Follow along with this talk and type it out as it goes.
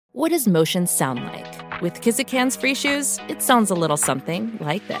What does motion sound like? With Kizikans free shoes, it sounds a little something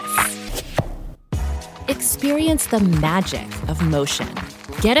like this. Experience the magic of motion.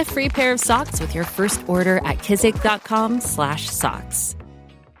 Get a free pair of socks with your first order at kizik.com/socks.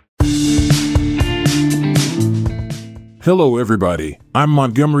 Hello, everybody. I'm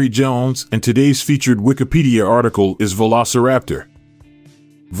Montgomery Jones, and today's featured Wikipedia article is Velociraptor.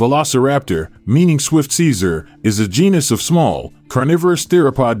 Velociraptor, meaning swift Caesar, is a genus of small, carnivorous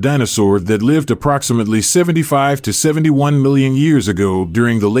theropod dinosaur that lived approximately 75 to 71 million years ago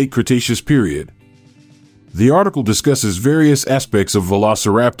during the late Cretaceous period. The article discusses various aspects of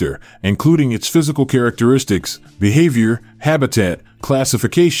Velociraptor, including its physical characteristics, behavior, habitat,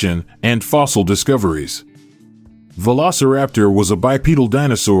 classification, and fossil discoveries. Velociraptor was a bipedal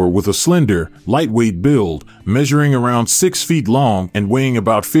dinosaur with a slender, lightweight build, measuring around 6 feet long and weighing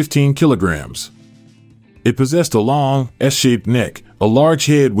about 15 kilograms. It possessed a long, S-shaped neck, a large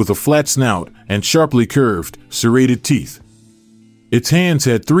head with a flat snout, and sharply curved, serrated teeth. Its hands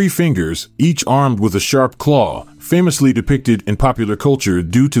had 3 fingers, each armed with a sharp claw, famously depicted in popular culture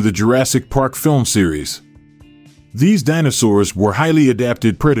due to the Jurassic Park film series. These dinosaurs were highly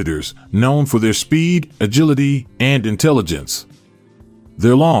adapted predators, known for their speed, agility, and intelligence.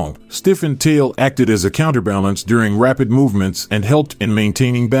 Their long, stiffened tail acted as a counterbalance during rapid movements and helped in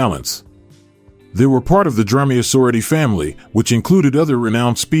maintaining balance. They were part of the Dromaeosauridae family, which included other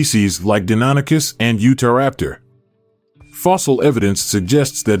renowned species like Deinonychus and Utahraptor. Fossil evidence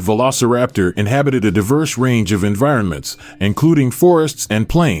suggests that Velociraptor inhabited a diverse range of environments, including forests and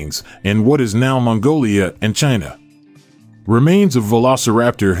plains, in what is now Mongolia and China. Remains of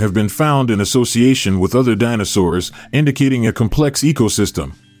Velociraptor have been found in association with other dinosaurs, indicating a complex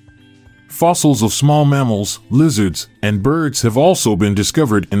ecosystem. Fossils of small mammals, lizards, and birds have also been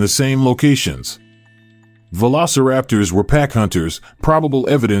discovered in the same locations. Velociraptors were pack hunters, probable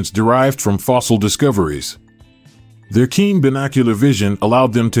evidence derived from fossil discoveries. Their keen binocular vision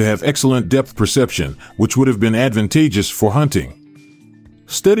allowed them to have excellent depth perception, which would have been advantageous for hunting.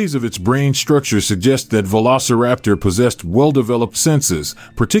 Studies of its brain structure suggest that Velociraptor possessed well-developed senses,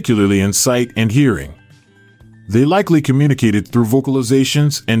 particularly in sight and hearing. They likely communicated through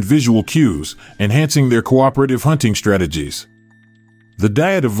vocalizations and visual cues, enhancing their cooperative hunting strategies. The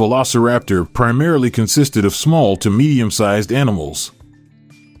diet of Velociraptor primarily consisted of small to medium-sized animals.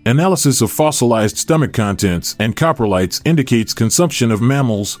 Analysis of fossilized stomach contents and coprolites indicates consumption of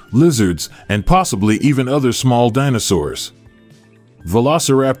mammals, lizards, and possibly even other small dinosaurs.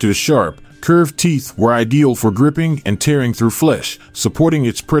 Velociraptor's sharp, curved teeth were ideal for gripping and tearing through flesh, supporting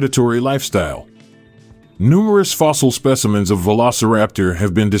its predatory lifestyle. Numerous fossil specimens of Velociraptor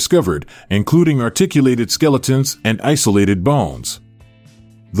have been discovered, including articulated skeletons and isolated bones.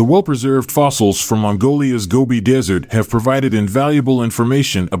 The well-preserved fossils from Mongolia's Gobi Desert have provided invaluable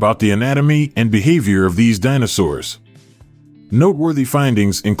information about the anatomy and behavior of these dinosaurs. Noteworthy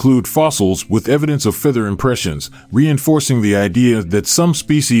findings include fossils with evidence of feather impressions, reinforcing the idea that some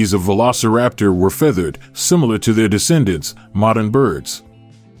species of Velociraptor were feathered, similar to their descendants, modern birds.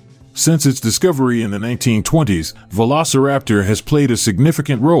 Since its discovery in the 1920s, Velociraptor has played a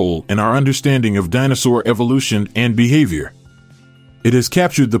significant role in our understanding of dinosaur evolution and behavior. It has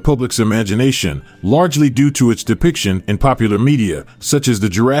captured the public's imagination, largely due to its depiction in popular media, such as the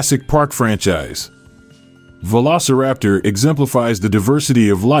Jurassic Park franchise. Velociraptor exemplifies the diversity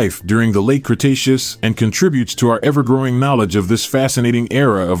of life during the late Cretaceous and contributes to our ever-growing knowledge of this fascinating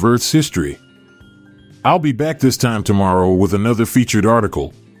era of Earth's history. I'll be back this time tomorrow with another featured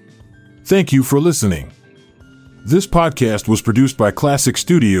article. Thank you for listening. This podcast was produced by Classic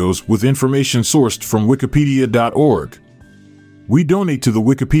Studios with information sourced from Wikipedia.org. We donate to the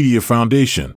Wikipedia Foundation,